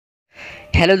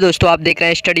Hello दोस्तों, आप देख रहे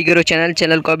हैं स्टडी गुरु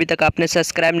चैनल को अभी तक आपने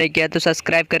सब्सक्राइब नहीं किया तो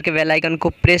सब्सक्राइब करके बेल आइकन को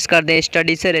प्रेस कर दें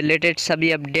स्टडी से रिलेटेड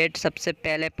सभी अपडेट सबसे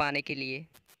पहले पाने के लिए।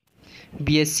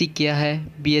 बीएससी क्या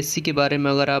है? बीएससी के बारे में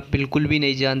अगर आप बिल्कुल भी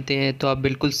नहीं जानते हैं तो आप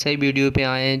बिल्कुल सही वीडियो पे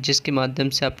आए हैं, जिसके माध्यम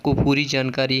से आपको पूरी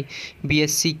जानकारी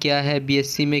बीएससी क्या है,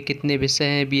 बीएससी में कितने विषय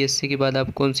हैं, बीएससी के बाद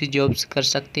आप कौन सी जॉब्स कर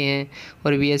सकते हैं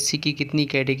और बीएससी की कितनी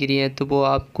कैटेगरी हैं, तो वो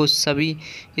आपको सभी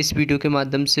इस वीडियो के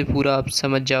माध्यम से पूरा आप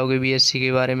समझ जाओगे बीएससी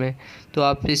के बारे में। तो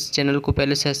आप इस चैनल को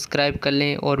पहले सब्सक्राइब कर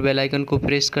लें और बेल आइकन को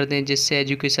प्रेस कर दें, जिससे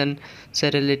एजुकेशन से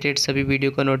रिलेटेड सभी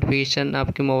वीडियो का नोटिफिकेशन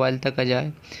आपके मोबाइल तक आ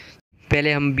जाए।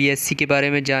 पहले हम बीएससी के बारे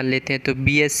में जान लेते हैं। तो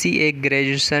बीएससी एक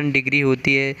ग्रेजुएशन डिग्री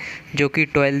होती है जो कि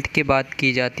 12th के बाद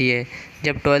की जाती है।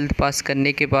 जब 12th पास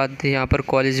करने के बाद यहाँ पर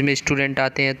कॉलेज में स्टूडेंट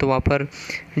आते हैं तो वहाँ पर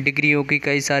डिग्रियों की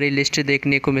कई सारी लिस्ट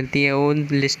देखने को मिलती हैं। उन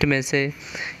लिस्ट में से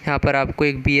यहाँ पर आपको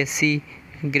एक बीएससी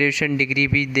ग्रेजुएशन डिग्री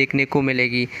भी देखने को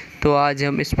मिलेगी। तो आज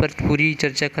हम इस पर पूरी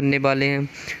चर्चा करने वाले हैं।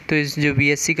 तो इस जो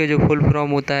बीएससी का जो फुल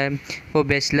फॉर्म होता है वो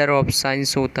बैचलर ऑफ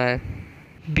साइंस होता है।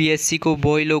 बीएससी को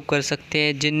वो ही लोग कर सकते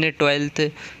हैं जिनने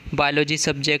 12th बायोलॉजी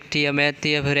सब्जेक्ट या मैथ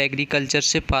या फिर एग्रीकल्चर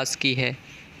से पास की है।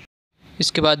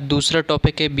 इसके बाद दूसरा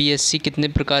टॉपिक है बीएससी कितने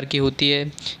प्रकार की होती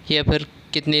है या फिर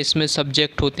कितने इसमें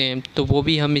सब्जेक्ट होते हैं, तो वो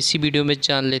भी हम इसी वीडियो में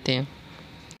जान लेते हैं।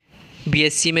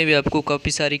 बीएससी में भी आपको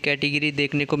काफ़ी सारी कैटेगरी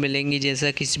देखने को मिलेंगी,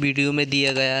 जैसा कि इस वीडियो में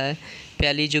दिया गया है।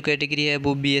 पहली जो कैटेगरी है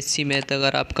वो बीएससी मैथ।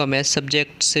 अगर आपका मैथ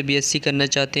सब्जेक्ट से बीएससी करना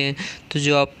चाहते हैं तो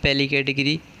जो आप पहली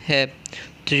कैटेगरी है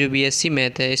तो जो बीएससी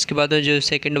मैथ है। इसके बाद में जो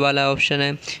सेकंड वाला ऑप्शन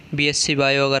है बीएससी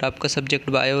बायो। अगर आपका सब्जेक्ट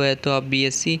बायो है तो आप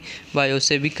बीएससी बायो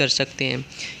से भी कर सकते हैं।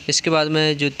 इसके बाद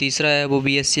में जो तीसरा है वो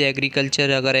बीएससी एग्रीकल्चर।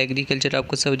 अगर एग्रीकल्चर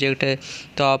आपका सब्जेक्ट है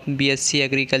तो आप बीएससी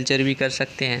एग्रीकल्चर भी कर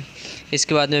सकते हैं।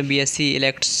 इसके बाद में बीएससी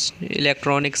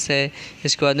इलेक्ट्रॉनिक्स है।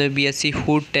 इसके बाद में बीएससी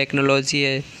फूड टेक्नोलॉजी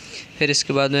है। फिर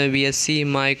इसके बाद में बीएससी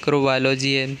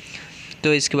माइक्रोबायोलॉजी है।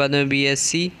 तो इसके बाद में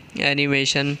BSc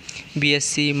animation,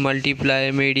 BSc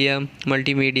multimedia,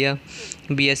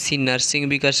 BSc nursing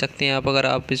भी कर सकते हैं आप अगर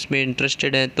आप इसमें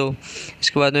इंटरेस्टेड हैं तो।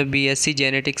 इसके बाद में बीएससी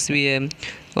जेनेटिक्स भी है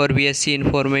और बीएससी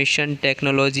इंफॉर्मेशन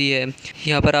टेक्नोलॉजी है।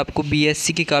 यहाँ पर आपको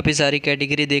बीएससी की काफ़ी सारी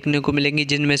कैटेगरी देखने को मिलेंगी,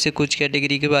 जिनमें से कुछ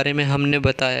कैटेगरी के बारे में हमने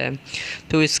बताया है।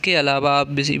 तो इसके अलावा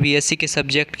आप बीएससी के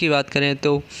सब्जेक्ट की बात करें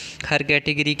तो हर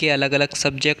कैटेगरी के अलग अलग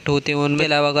सब्जेक्ट होते हैं। उनके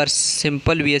अलावा अगर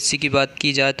सिंपल बीएससी की बात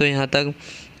की जाए तो यहाँ तक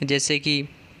जैसे कि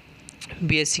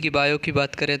बीएससी की बायो की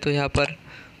बात करें तो यहाँ पर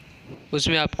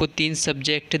उसमें आपको 3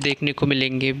 सब्जेक्ट देखने को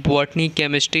मिलेंगे, बॉटनी,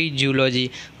 केमिस्ट्री, जूलॉजी।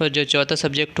 और जो चौथा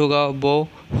सब्जेक्ट होगा वो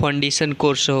फाउंडेशन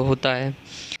कोर्स होता है।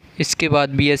 इसके बाद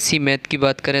बीएससी मैथ की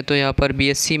बात करें तो यहाँ पर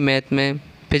बीएससी मैथ में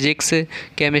फिज़िक्स,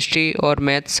 केमिस्ट्री और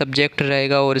मैथ सब्जेक्ट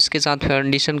रहेगा और इसके साथ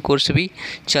फाउंडेशन कोर्स भी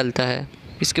चलता है।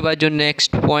 इसके बाद जो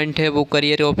नेक्स्ट पॉइंट है वो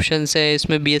करियर ऑप्शंस है।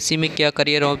 इसमें बीएससी में क्या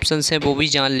करियर ऑप्शंस हैं वो भी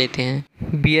जान लेते हैं।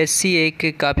 बीएससी एक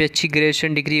काफ़ी अच्छी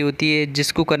ग्रेजुएशन डिग्री होती है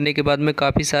जिसको करने के बाद में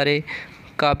काफ़ी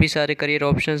सारे करियर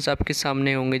ऑप्शंस आपके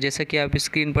सामने होंगे, जैसा कि आप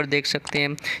स्क्रीन पर देख सकते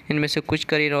हैं। इनमें से कुछ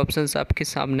करियर ऑप्शंस आपके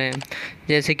सामने हैं,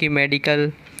 जैसे कि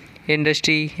medical,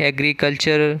 industry,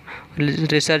 agriculture,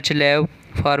 research lab,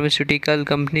 pharmaceutical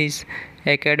companies,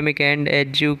 academic and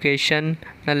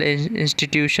educational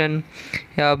institution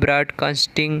या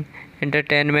broadcasting,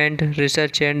 entertainment,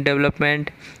 research and development,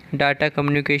 data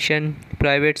communication,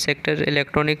 private sector,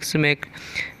 electronics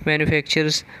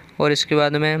manufacturers. और इसके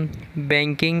बाद में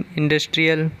बैंकिंग,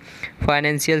 इंडस्ट्रियल,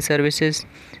 फाइनेंशियल सर्विसेज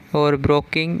और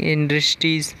ब्रोकिंग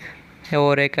इंडस्ट्रीज़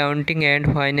और accounting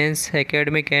and finance,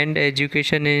 academic and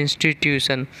education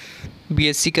institution.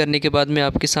 BSc करने के बाद में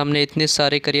आपके सामने इतने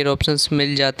सारे करियर ऑप्शंस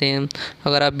मिल जाते हैं।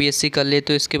 अगर आप बीएससी कर ले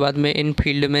तो इसके बाद में इन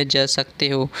फील्ड में जा सकते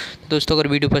हो। दोस्तों, अगर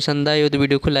वीडियो पसंद आए हो तो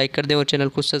वीडियो को लाइक कर दें और चैनल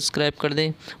को सब्सक्राइब कर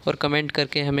दें और कमेंट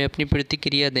करके हमें अपनी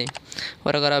प्रतिक्रिया दें।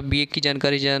 और अगर आप बीए की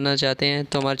जानकारी जानना चाहते हैं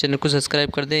तो हमारे चैनल को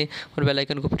सब्सक्राइब कर दें और बेल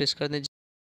आइकन को प्रेस कर दें।